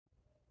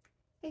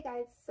Hey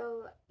guys,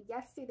 so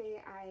yesterday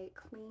I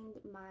cleaned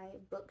my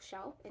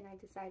bookshelf and I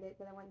decided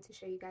that I wanted to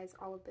show you guys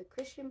all of the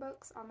Christian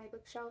books on my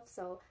bookshelf.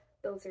 So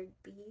those are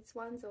these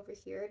ones over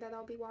here that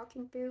I'll be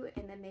walking through,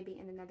 and then maybe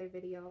in another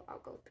video I'll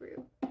go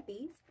through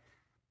these.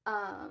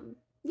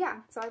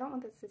 Yeah, so I don't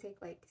want this to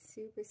take like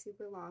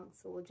super long,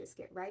 so we'll just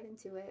get right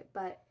into it.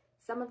 But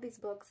some of these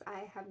books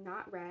I have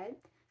not read.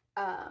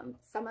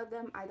 Some of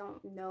them I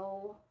don't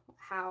know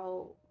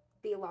how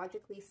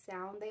theologically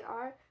sound they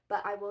are,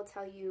 but I will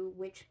tell you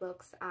which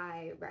books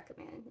I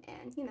recommend,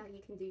 and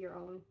you can do your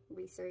own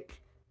research.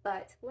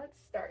 But let's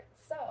start.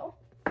 So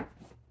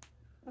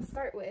let's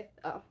start with,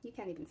 oh, you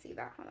can't even see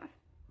that, hold on.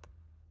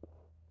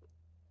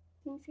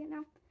 Can you see it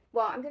now?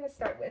 Well, I'm gonna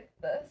start with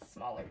the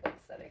smaller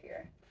books that are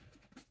here.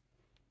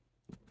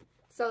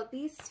 So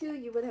these two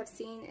you would have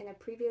seen in a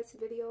previous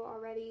video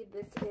already.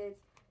 This is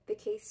the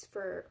case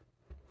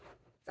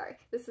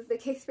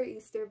for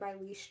Easter by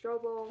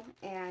Strobel,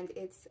 and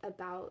it's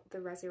about the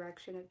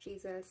resurrection of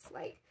Jesus,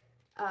 like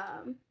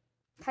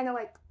kind of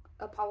like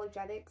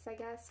apologetics, I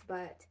guess,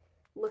 but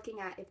looking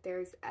at if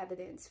there's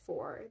evidence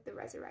for the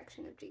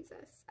resurrection of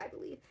Jesus, I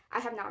believe. I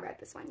have not read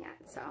this one yet,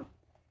 so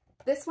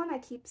this one I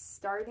keep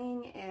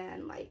starting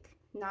and like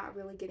not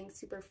really getting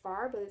super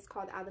far, but it's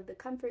called Out of the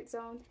Comfort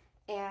Zone,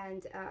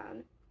 and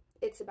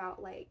it's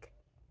about like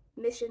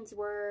missions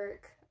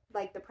work,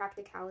 like the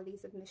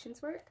practicalities of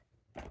missions work.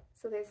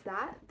 So there's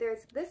that.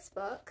 There's this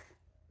book.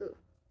 Ooh,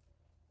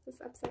 is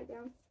this upside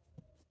down?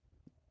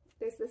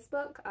 There's this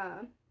book.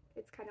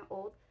 It's kind of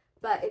old,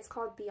 but it's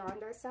called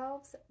Beyond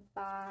Ourselves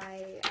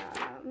by,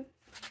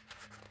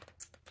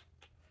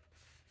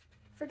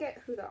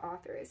 forget who the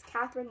author is,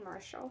 Catherine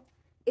Marshall.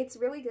 It's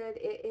really good.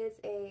 It is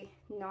a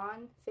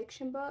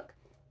non-fiction book,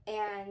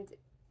 and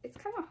it's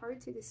kind of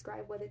hard to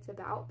describe what it's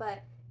about,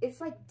 but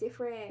it's like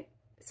different.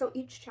 So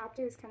each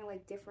chapter is kind of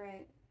like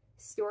different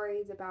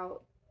stories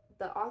about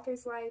the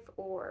author's life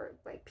or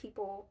like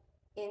people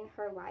in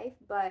her life,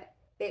 but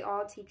they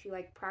all teach you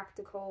like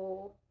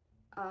practical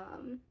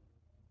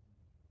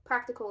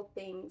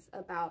things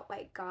about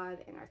like God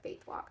and our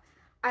faith walk.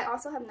 I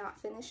also have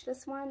not finished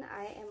this one.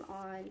 I am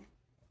on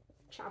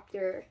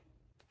chapter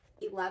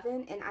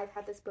 11, and I've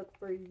had this book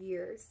for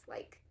years.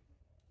 Like,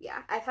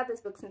 yeah, I've had this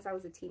book since I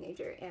was a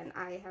teenager, and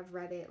I have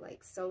read it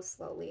like so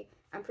slowly.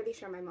 I'm pretty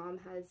sure my mom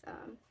has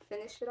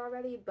finished it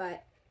already,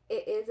 but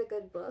it is a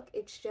good book.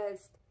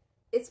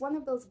 It's one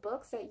of those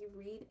books that you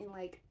read in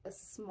like a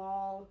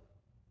small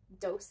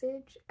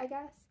dosage, I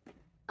guess,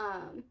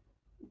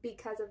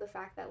 because of the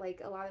fact that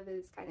like a lot of it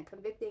is kind of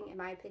convicting, in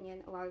my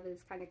opinion. A lot of it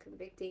is kind of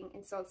convicting,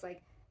 and so it's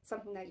like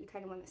something that you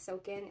kind of want to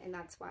soak in, and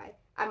that's why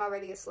I'm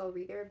already a slow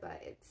reader,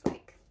 but it's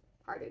like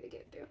harder to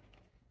get through.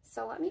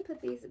 So let me put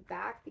these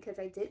back because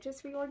I did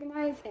just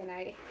reorganize and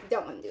I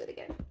don't want to do it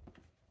again.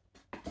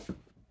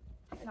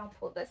 And I'll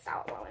pull this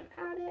out while I'm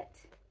at it.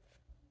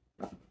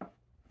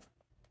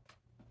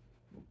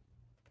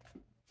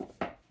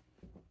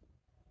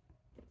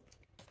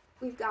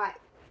 We've got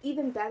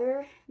Even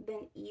Better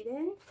Than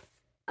Eden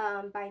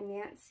by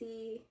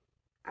Nancy.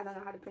 I don't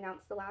know how to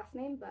pronounce the last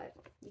name, but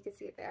you can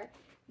see it there.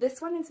 This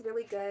one is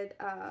really good.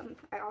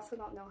 I also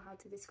don't know how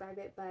to describe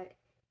it, but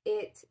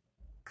it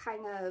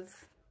kind of,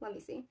 let me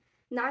see.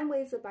 9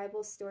 Ways the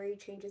Bible Story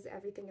Changes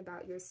Everything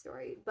About Your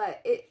Story.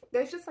 But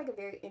there's just like a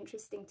very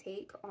interesting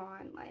take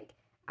on like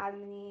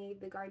Adam and Eve,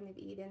 the Garden of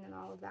Eden, and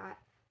all of that.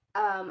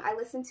 I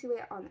listened to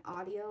it on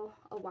audio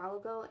a while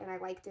ago, and I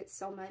liked it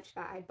so much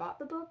that I bought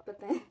the book, but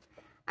then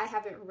I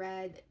haven't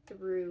read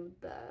through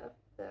the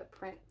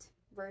print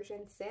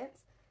version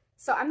since.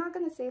 So I'm not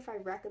going to say if I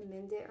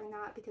recommend it or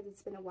not because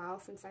it's been a while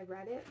since I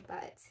read it,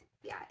 but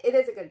yeah, it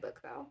is a good book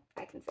though.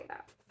 I can say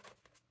that.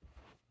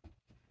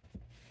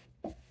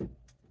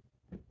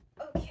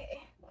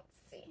 Okay, let's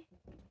see.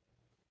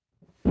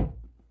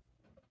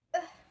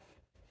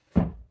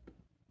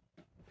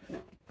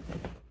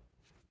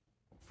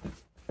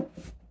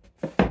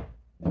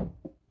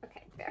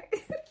 Okay, there.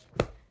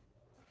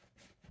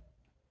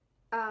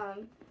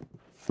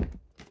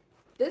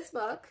 This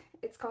book,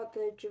 it's called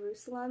The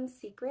Jerusalem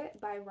Secret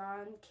by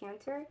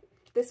Cantor.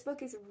 This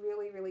book is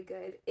really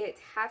good. It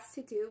has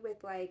to do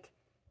with like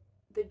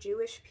the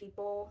Jewish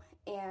people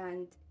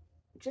and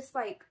just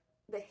like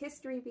the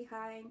history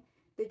behind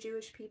the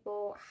Jewish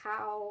people,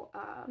 how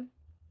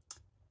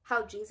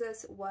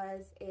Jesus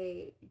was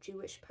a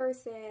Jewish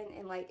person,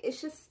 and like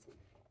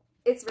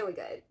it's really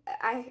good.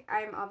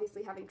 I'm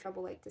obviously having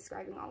trouble like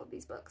describing all of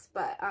these books,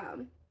 but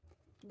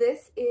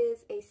this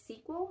is a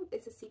sequel.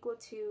 It's a sequel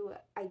to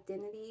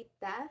Identity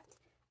Theft.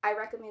 I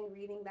recommend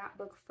reading that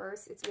book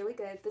first. It's really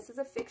good. This is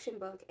a fiction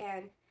book,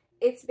 and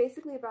it's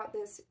basically about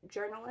this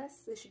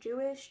journalist, this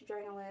Jewish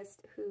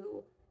journalist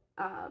who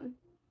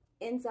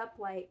ends up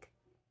like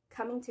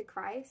coming to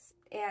Christ,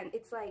 and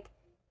it's like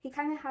he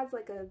kind of has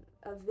like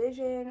a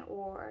vision,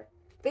 or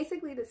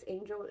basically this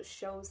angel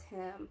shows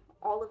him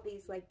all of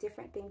these like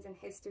different things in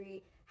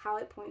history, how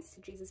it points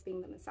to Jesus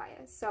being the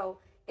Messiah. So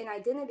in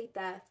Identity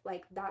Theft,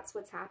 like that's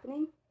what's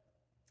happening.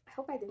 I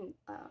hope I didn't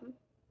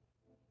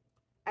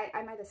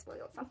I might have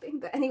spoiled something,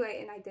 but anyway,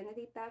 in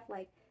Identity Theft,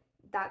 like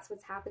that's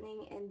what's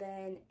happening. And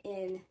then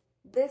in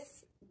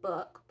this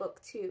book,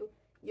 book 2,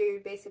 you're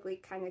basically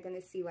kind of going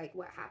to see like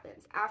what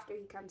happens after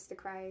he comes to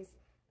Christ,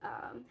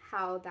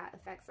 how that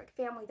affects like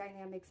family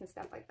dynamics and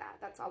stuff like that.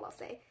 That's all I'll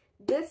say.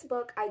 This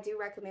book I do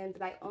recommend,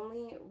 but I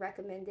only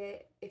recommend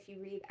it if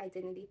you read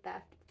Identity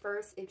Theft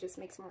first. It just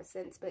makes more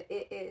sense, but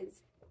it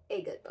is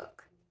a good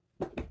book.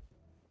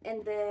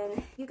 And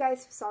then you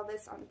guys saw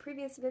this on the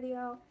previous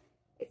video.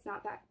 It's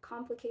not that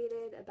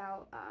complicated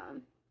about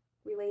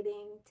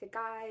relating to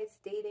guys,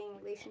 dating,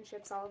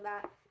 relationships, all of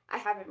that. I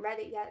haven't read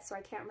it yet, so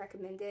I can't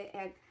recommend it.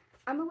 And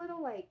I'm a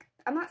little like,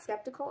 I'm not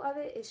skeptical of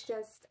it. It's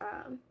just,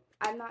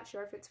 I'm not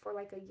sure if it's for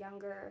like a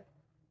younger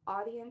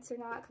audience or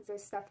not, because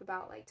there's stuff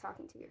about like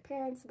talking to your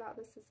parents about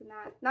this and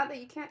that. Not that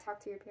you can't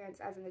talk to your parents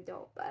as an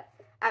adult, but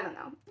I don't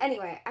know.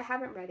 Anyway, I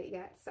haven't read it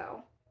yet,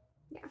 so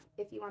yeah,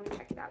 if you want to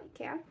check it out, you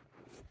can.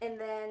 And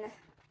then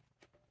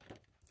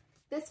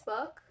this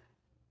book,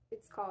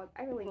 it's called,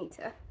 I really need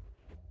to,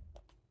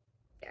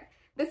 yeah.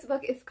 This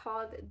book is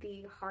called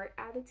The Heart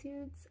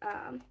Attitudes.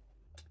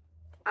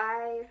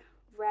 I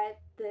read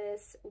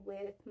this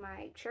with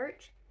my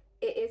church.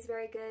 It is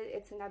very good.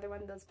 It's another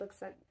one of those books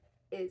that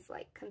is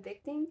like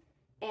convicting,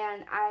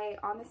 and I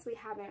honestly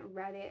haven't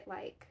read it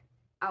like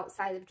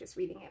outside of just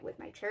reading it with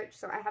my church,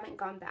 so I haven't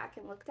gone back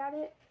and looked at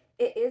it.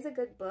 It is a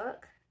good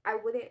book. I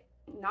wouldn't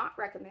not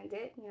recommend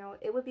it. You know,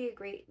 it would be a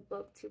great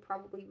book to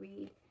probably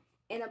read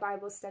in a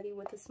Bible study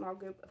with a small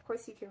group. Of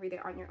course you can read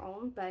it on your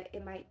own, but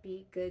it might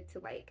be good to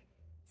like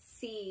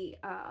see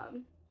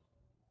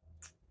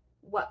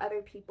what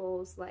other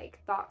people's like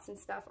thoughts and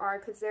stuff are,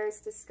 because there's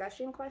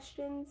discussion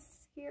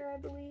questions here, I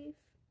believe.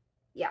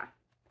 Yeah,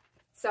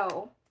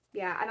 so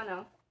yeah, I don't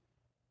know,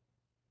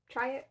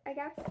 try it, I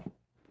guess.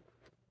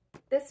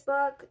 This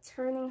book,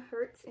 Turning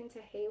Hurts into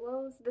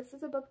Halos, this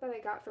is a book that I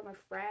got from a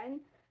friend.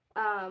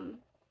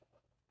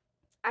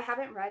 I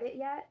haven't read it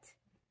yet,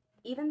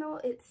 even though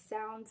it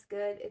sounds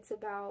good. It's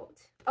about,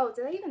 oh,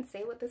 did I even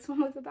say what this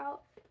one was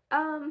about?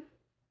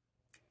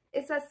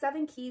 It says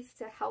 7 keys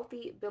to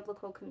healthy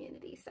biblical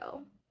community,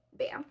 so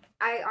bam.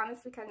 I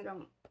honestly kind of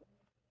don't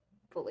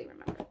fully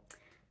remember.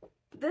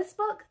 This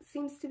book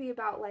seems to be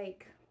about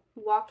like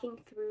walking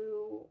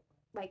through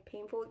like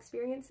painful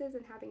experiences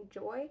and having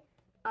joy.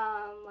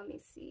 Let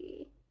me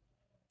see.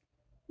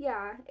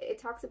 Yeah, it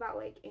talks about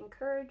like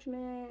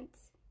encouragement.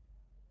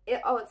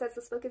 It says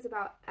this book is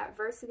about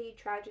adversity,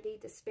 tragedy,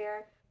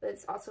 despair, but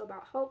it's also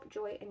about hope,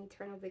 joy, and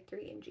eternal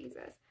victory in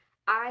Jesus.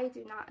 I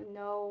do not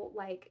know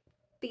like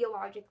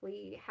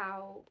theologically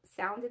how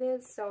sound it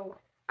is, so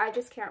I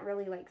just can't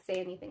really like say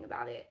anything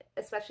about it,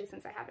 especially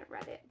since I haven't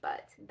read it,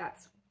 but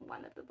that's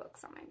one of the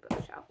books on my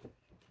bookshelf.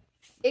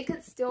 It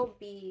could still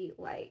be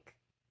like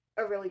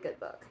a really good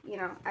book, you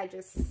know. I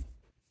just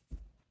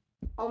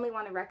only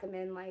want to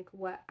recommend like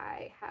what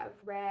I have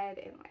read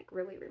and like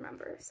really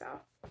remember, so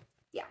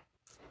yeah.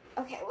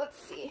 Okay, let's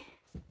see.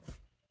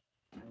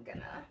 I'm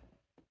gonna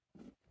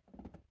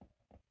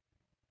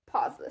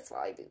pause this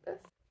while I do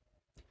this.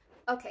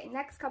 Okay,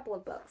 next couple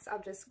of books.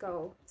 I'll just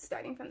go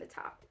starting from the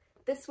top.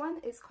 This one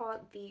is called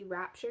The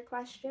Rapture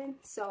Question.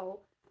 So,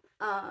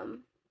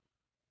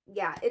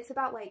 yeah, it's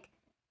about like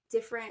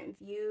different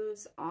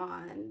views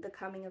on the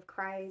coming of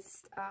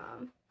Christ.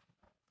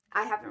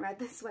 I haven't read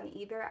this one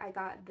either. I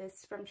got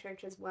this from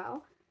church as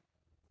well.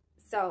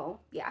 So,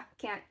 yeah,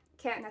 can't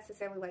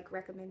necessarily like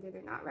recommend it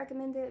or not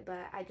recommend it,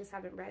 but I just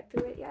haven't read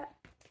through it yet.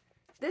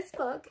 This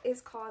book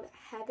is called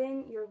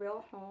Heaven, Your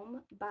Real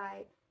Home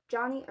by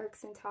Joni,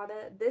 Earckson,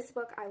 Tada. This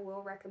book I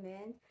will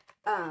recommend.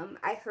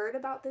 I heard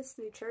about this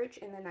through church,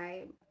 and then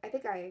I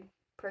think I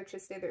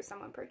purchased it, or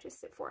someone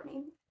purchased it for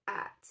me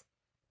at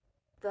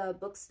the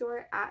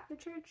bookstore at the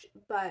church.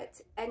 But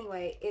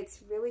anyway,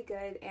 it's really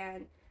good.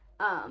 And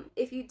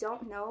if you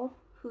don't know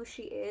who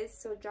she is,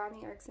 so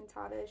Joni Earckson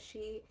Tada,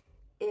 she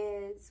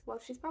is, well,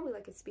 she's probably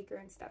like a speaker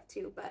and stuff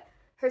too, but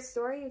her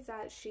story is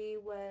that she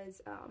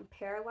was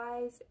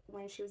paralyzed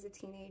when she was a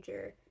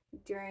teenager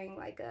during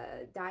like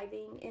a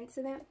diving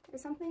incident or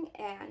something,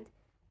 and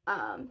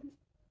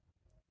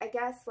I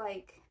guess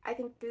like I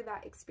think through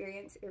that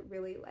experience it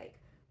really like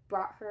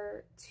brought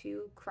her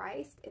to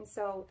Christ, and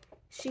so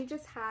she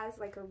just has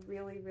like a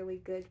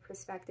really good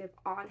perspective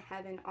on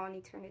heaven, on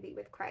eternity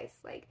with Christ.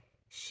 Like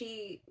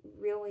she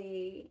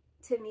really,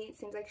 to me, it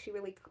seems like she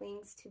really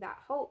clings to that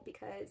hope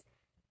because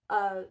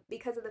of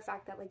the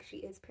fact that like she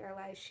is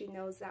paralyzed. She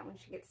knows that when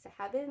she gets to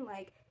heaven,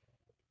 like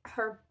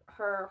her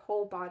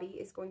whole body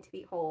is going to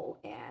be whole,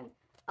 and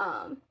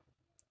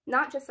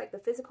not just like the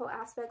physical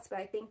aspects, but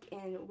I think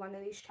in one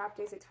of these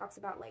chapters it talks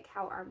about like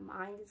how our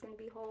mind is going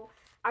to be whole.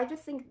 I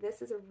just think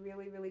this is a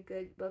really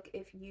good book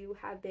if you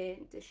have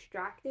been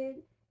distracted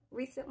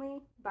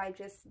recently by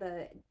just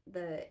the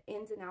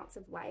ins and outs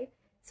of life.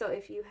 So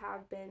if you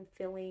have been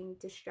feeling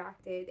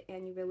distracted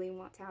and you really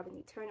want to have an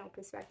eternal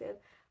perspective,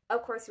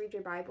 of course read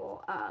your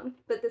Bible,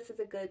 but this is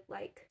a good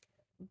like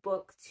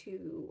book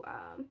to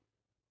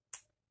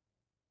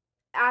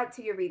add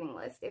to your reading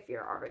list if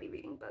you're already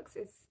reading books.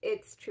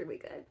 It's truly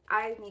good.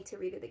 I need to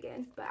read it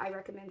again, but I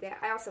recommend it.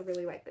 I also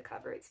really like the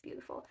cover. It's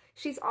beautiful.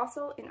 She's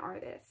also an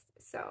artist,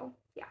 so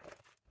yeah.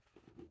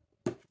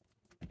 I'm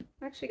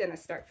actually going to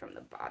start from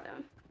the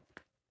bottom.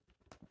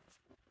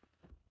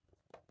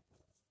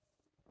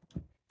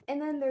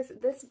 And then there's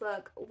this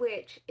book,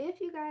 which if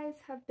you guys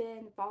have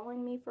been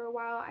following me for a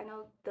while, I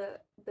know the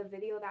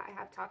video that I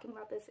have talking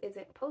about this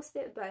isn't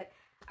posted, but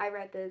I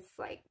read this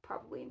like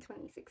probably in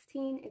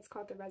 2016. It's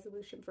called The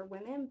Resolution for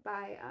Women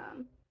by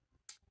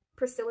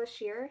Priscilla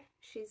Shirer.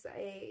 She's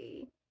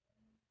a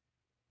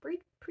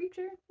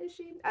preacher, is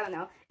she? I don't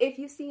know. If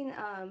you've seen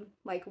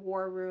like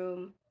War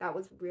Room, that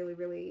was really,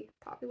 really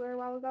popular a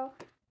while ago.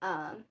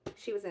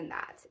 She was in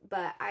that.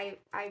 But I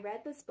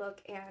read this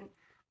book, and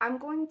I'm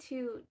going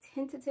to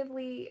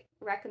tentatively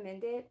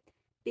recommend it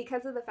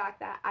because of the fact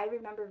that I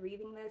remember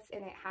reading this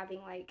and it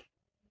having like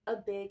a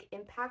big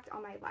impact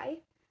on my life.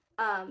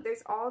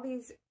 There's all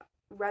these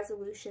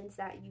resolutions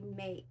that you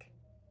make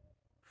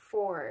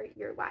for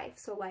your life.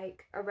 So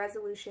like a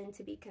resolution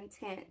to be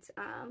content,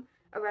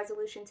 a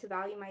resolution to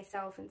value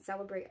myself and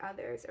celebrate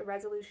others, a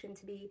resolution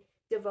to be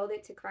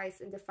devoted to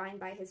Christ and defined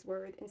by his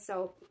word. And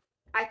so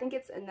I think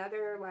it's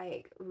another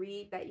like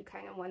read that you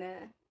kind of want to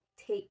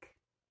take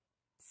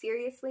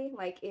seriously,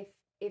 like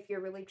if you're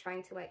really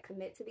trying to like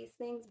commit to these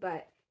things.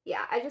 But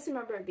yeah, I just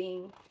remember it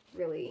being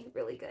really,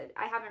 really good.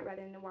 I haven't read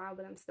it in a while,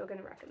 but I'm still going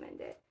to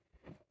recommend it.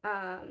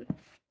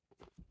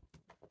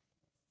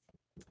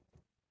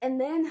 And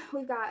then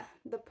we've got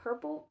The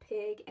Purple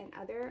Pig and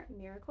Other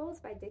Miracles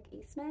by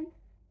Eastman.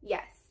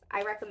 Yes,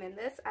 I recommend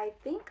this. I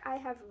think I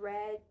have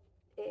read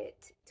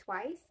it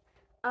twice.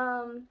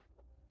 How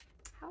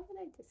would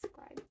I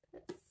describe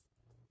this?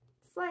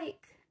 It's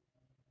like,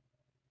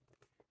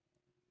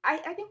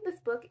 I think this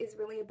book is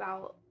really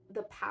about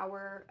the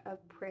power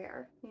of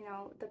prayer, you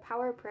know, the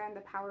power of prayer and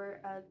the power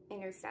of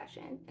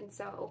intercession. And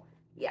so,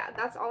 yeah,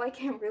 that's all I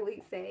can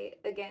really say.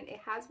 Again, it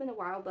has been a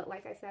while, but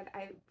like I said,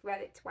 I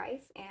read it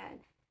twice,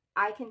 and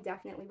I can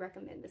definitely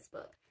recommend this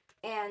book.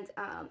 And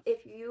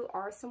if you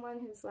are someone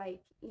who's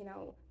like, you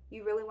know,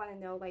 you really want to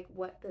know like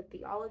what the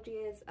theology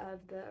is of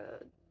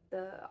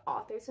the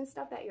authors and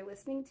stuff that you're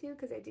listening to,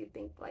 because I do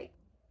think like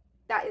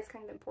that is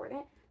kind of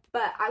important.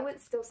 But I would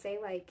still say,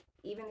 like,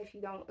 even if you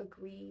don't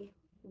agree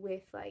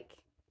with like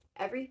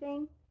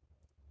everything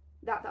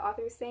that the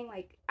author is saying,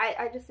 like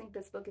I just think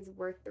this book is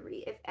worth the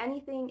read. If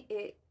anything,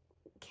 it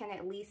can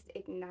at least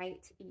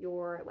ignite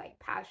your like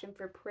passion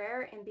for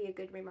prayer and be a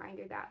good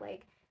reminder that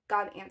like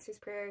God answers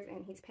prayers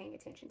and he's paying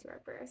attention to our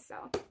prayers.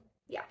 So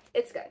yeah,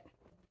 it's good.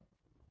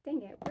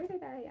 Dang it, where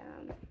did I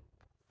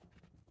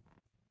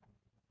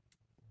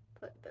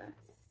put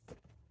this?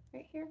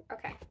 Right here?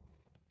 Okay.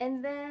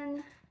 And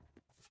then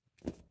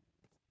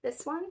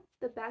this one,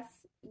 The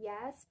Best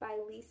Yes by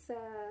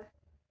Lysa.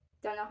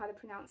 Don't know how to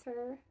pronounce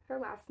her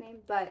last name,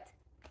 but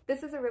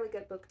this is a really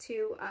good book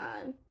too.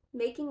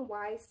 Making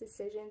wise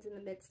decisions in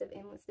the midst of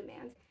endless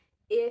demands.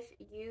 If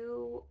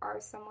you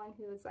are someone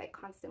who is like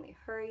constantly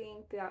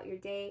hurrying throughout your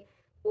day,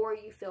 or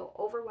you feel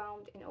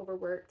overwhelmed and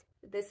overworked,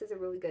 this is a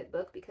really good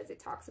book because it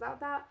talks about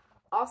that.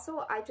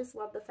 Also, I just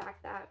love the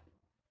fact that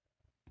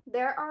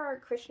there are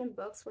Christian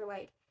books where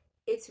like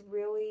it's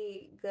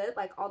really good,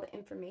 like all the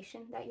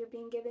information that you're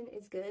being given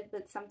is good,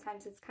 but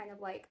sometimes it's kind of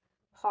like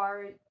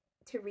hard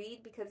to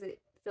read because it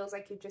feels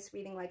like you're just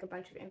reading like a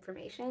bunch of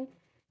information.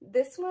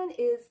 This one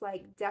is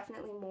like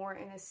definitely more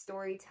in a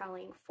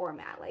storytelling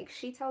format. Like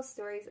she tells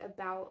stories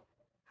about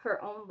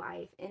her own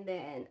life and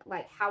then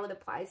like how it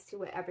applies to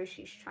whatever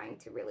she's trying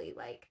to really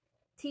like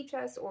teach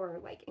us or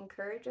like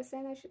encourage us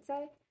in, I should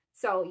say.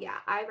 So yeah,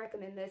 I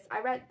recommend this.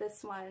 I read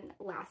this one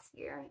last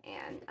year,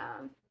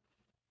 and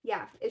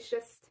yeah,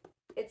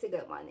 it's a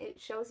good one. It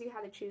shows you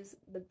how to choose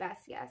the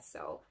best yes.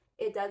 So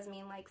it does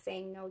mean like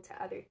saying no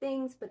to other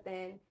things, but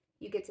then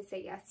you get to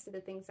say yes to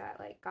the things that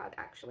like God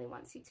actually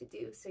wants you to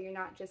do. So you're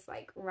not just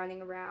like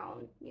running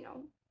around, you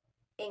know,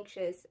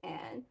 anxious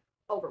and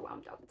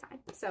overwhelmed all the time.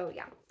 So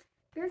yeah,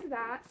 there's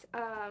that.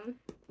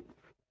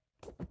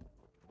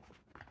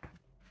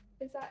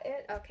 Is that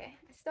it? Okay,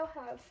 I still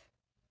have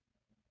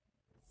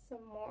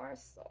some more,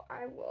 so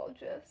I will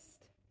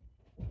just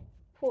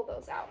pull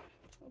those out.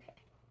 Okay.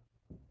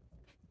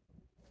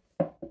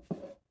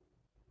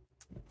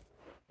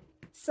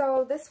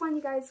 So this one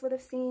you guys would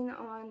have seen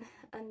on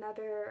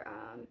another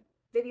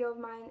video of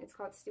mine. It's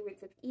called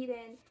Stewards of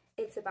Eden.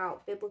 It's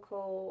about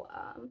biblical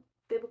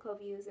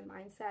views and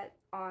mindset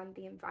on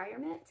the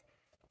environment.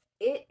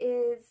 It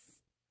is,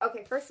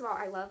 okay, first of all,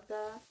 I love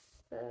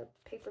the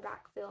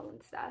paperback film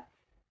and stuff.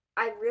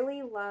 I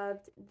really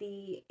loved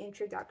the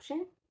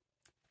introduction.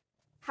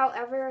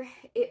 However,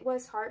 it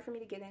was hard for me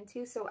to get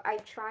into, so I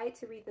tried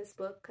to read this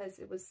book because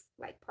it was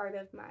like part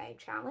of my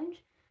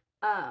challenge.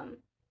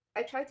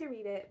 I tried to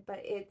read it,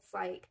 but it's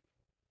like,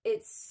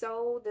 it's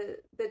so,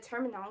 the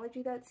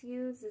terminology that's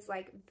used is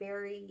like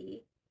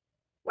very,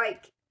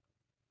 like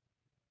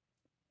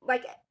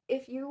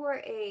if you were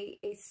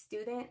a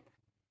student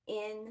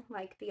in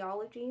like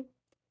theology,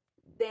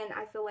 then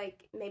I feel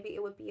like maybe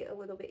it would be a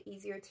little bit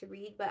easier to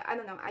read. But I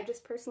don't know. I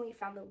just personally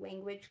found the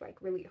language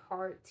like really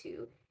hard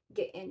to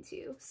get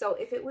into. So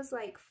if it was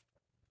like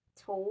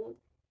told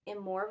in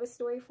more of a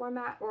story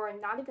format, or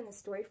not even a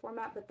story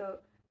format, but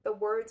the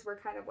words were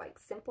kind of like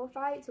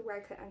simplified to where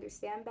I could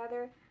understand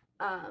better,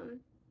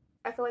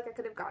 I feel like I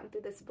could have gotten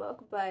through this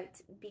book.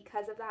 But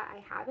because of that, I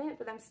haven't.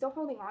 But I'm still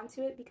holding on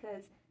to it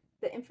because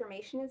the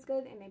information is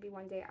good, and maybe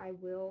one day I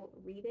will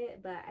read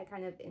it, but I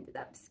kind of ended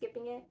up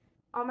skipping it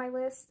on my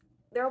list.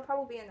 There will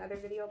probably be another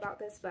video about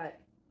this, but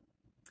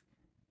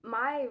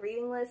my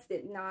reading list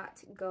did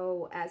not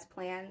go as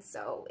planned,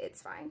 so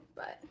it's fine.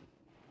 But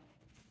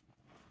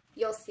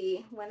you'll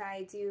see when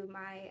I do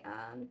my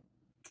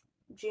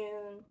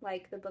June,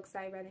 like the books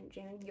I read in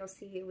June, you'll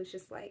see it was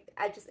just like,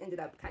 I just ended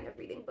up kind of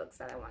reading books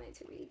that I wanted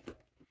to read.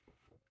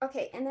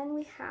 Okay, and then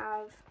we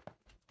have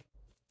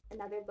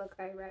another book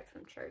that I read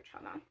from church.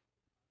 Hold on.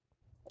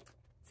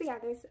 So yeah,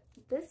 there's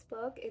this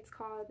book. It's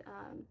called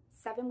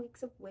 7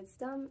 Weeks of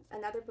Wisdom,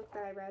 another book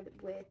that I read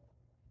with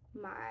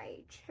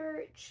my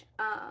church.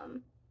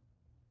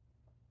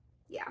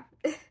 Yeah,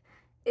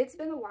 it's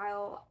been a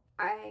while.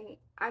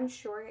 I'm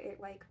sure it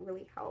like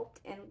really helped,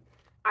 and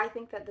I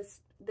think that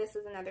this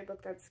is another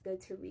book that's good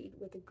to read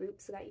with a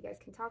group so that you guys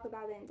can talk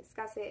about it and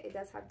discuss it. It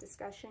does have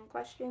discussion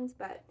questions,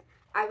 but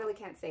I really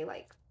can't say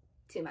like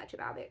too much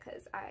about it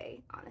because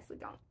I honestly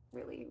don't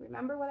really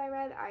remember what I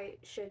read. I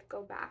should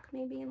go back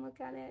maybe and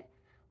look at it,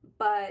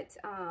 but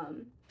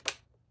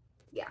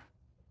yeah,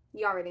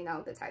 you already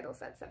know the title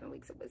said 7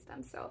 Weeks of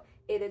Wisdom, so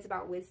it is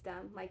about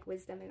wisdom, like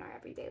wisdom in our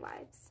everyday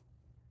lives.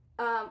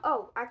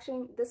 Oh,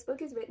 actually, this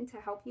book is written to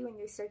help you in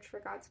your search for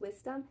God's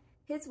wisdom.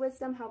 His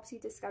wisdom helps you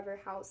discover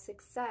how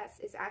success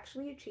is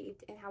actually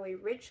achieved and how a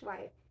rich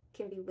life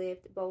can be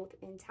lived both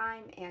in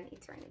time and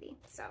eternity.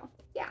 So,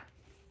 yeah.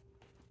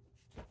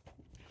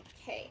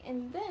 Okay,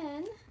 and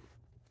then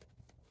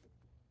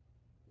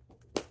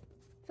I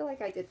feel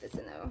like I did this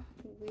in a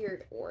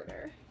weird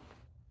order,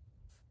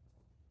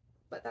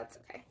 but that's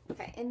okay.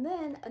 Okay, and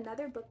then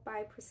another book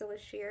by Priscilla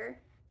Shirer,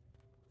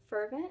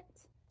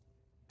 Fervent.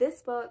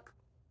 This book,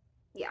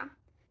 yeah,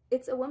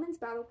 it's a woman's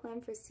battle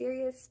plan for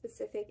serious,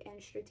 specific, and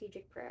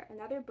strategic prayer.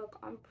 Another book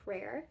on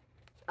prayer.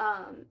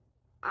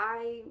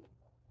 I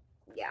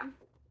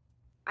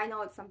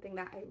know it's something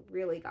that I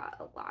really got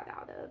a lot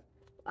out of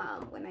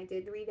when I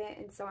did read it,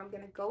 and so I'm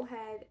gonna go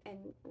ahead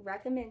and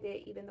recommend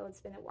it, even though it's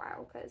been a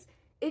while, because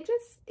it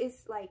just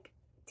is like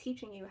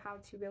teaching you how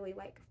to really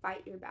like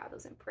fight your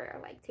battles in prayer,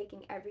 like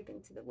taking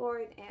everything to the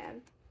Lord,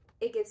 and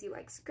it gives you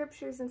like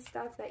scriptures and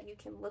stuff that you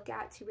can look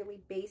at to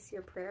really base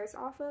your prayers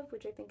off of,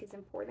 which I think is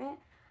important.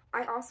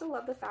 I also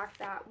love the fact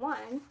that,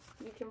 one,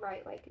 you can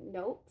write like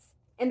notes,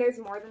 and there's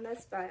more than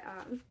this, but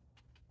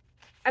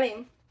I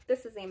mean,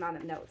 this is the amount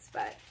of notes,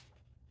 but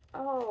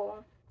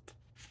oh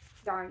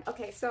darn.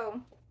 Okay, so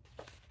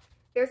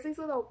there's these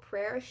little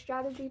prayer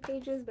strategy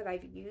pages, but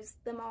I've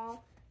used them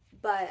all,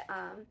 but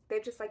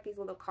they're just like these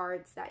little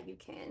cards that you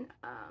can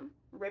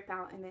rip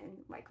out and then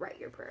like write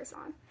your prayers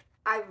on.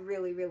 I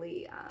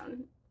really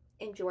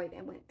enjoyed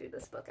and went through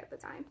this book at the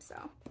time,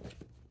 so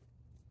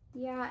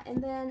yeah.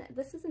 And then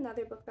this is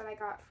another book that I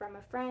got from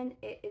a friend.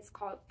 It is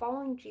called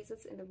Following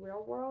Jesus in the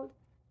Real World,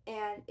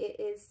 and it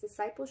is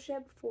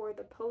discipleship for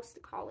the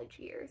post-college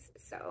years.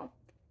 So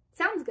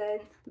sounds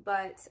good,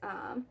 but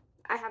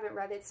I haven't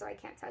read it, so I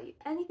can't tell you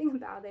anything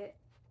about it,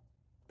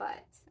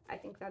 but I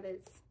think that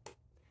is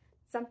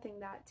something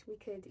that we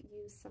could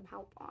use some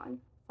help on,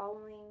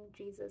 following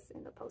Jesus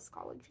in the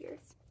post-college years.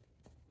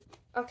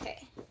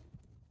 Okay,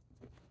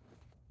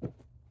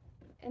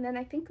 and then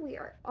I think we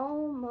are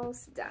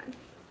almost done.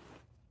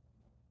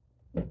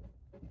 We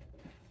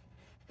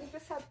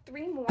just have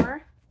 3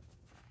 more,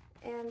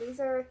 and these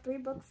are 3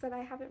 books that I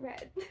haven't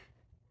read.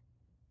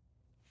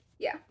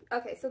 Yeah,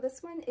 okay, so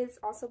this one is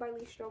also by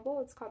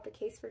Strobel. It's called The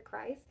Case for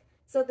Christ.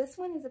 So this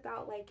one is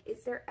about, like,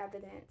 is there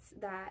evidence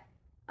that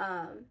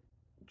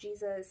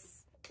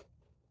Jesus,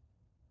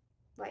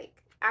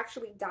 like,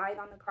 actually died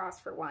on the cross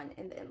for one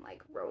and then,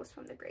 like, rose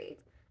from the grave?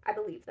 I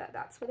believe that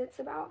that's what it's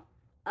about.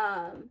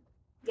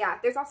 Yeah,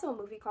 there's also a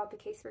movie called The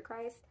Case for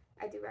Christ.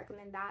 I do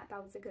recommend that.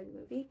 That was a good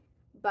movie.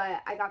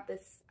 But I bought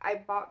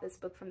this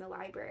book from the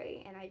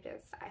library, and I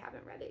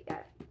haven't read it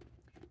yet.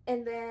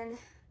 And then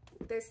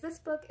there's this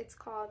book. It's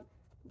called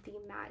The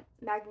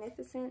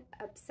Magnificent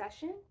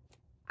Obsession.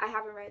 I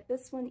haven't read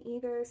this one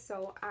either,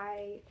 so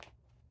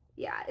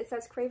yeah, it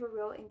says crave a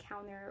real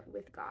encounter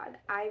with God.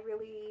 I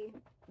really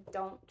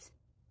don't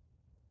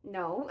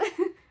know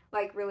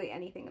like really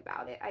anything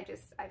about it.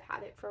 I've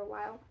had it for a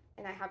while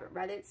and I haven't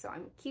read it, so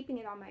I'm keeping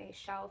it on my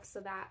shelf so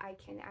that I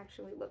can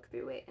actually look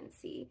through it and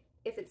see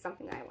if it's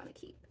something that I want to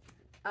keep.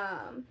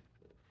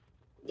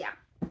 Yeah.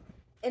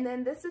 And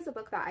then this is a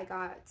book that I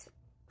got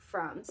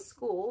from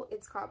school.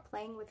 It's called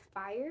Playing with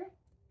Fire,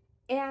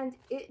 and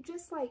it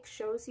just like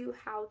shows you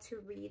how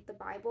to read the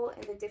Bible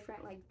and the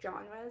different like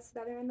genres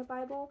that are in the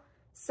Bible.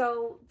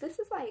 So this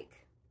is like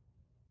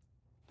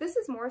this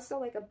is more so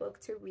like a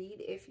book to read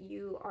if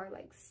you are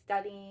like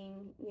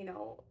studying, you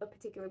know, a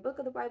particular book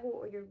of the Bible,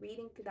 or you're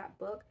reading through that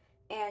book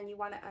and you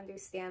want to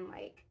understand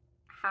like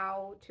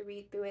how to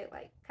read through it,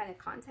 like kind of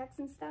context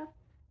and stuff.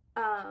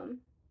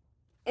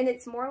 And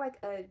it's more like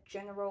a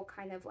general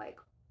kind of like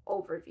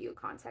overview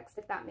context,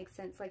 if that makes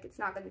sense. Like, it's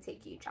not going to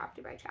take you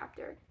chapter by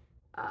chapter.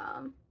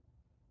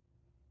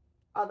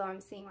 Although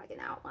I'm seeing like an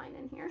outline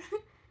in here.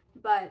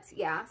 But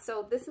yeah,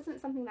 so this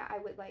isn't something that I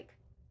would like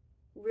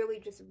really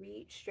just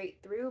read straight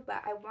through,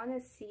 but I want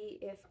to see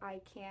if I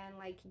can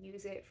like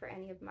use it for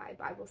any of my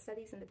Bible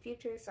studies in the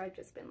future. So I've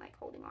just been like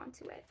holding on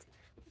to it.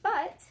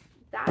 But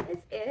that is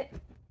it.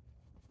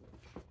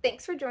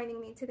 Thanks for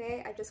joining me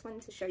today. I just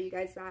wanted to show you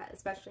guys that,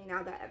 especially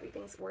now that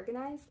everything's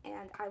organized.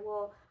 And I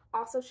will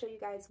also show you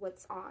guys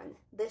what's on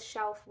this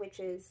shelf, which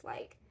is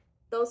like,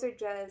 those are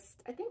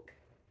just, I think,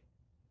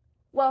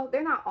 well,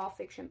 they're not all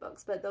fiction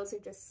books, but those are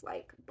just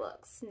like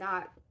books,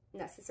 not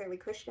necessarily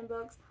Christian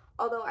books.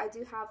 Although I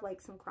do have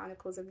like some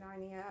Chronicles of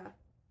Narnia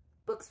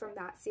books from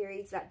that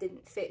series that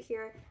didn't fit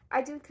here.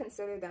 I do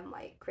consider them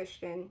like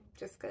Christian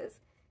just because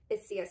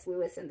it's C.S.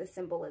 Lewis and the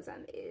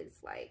symbolism is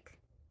like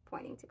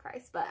pointing to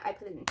Christ, but I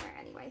put it in here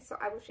anyway, so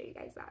I will show you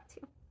guys that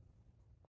too.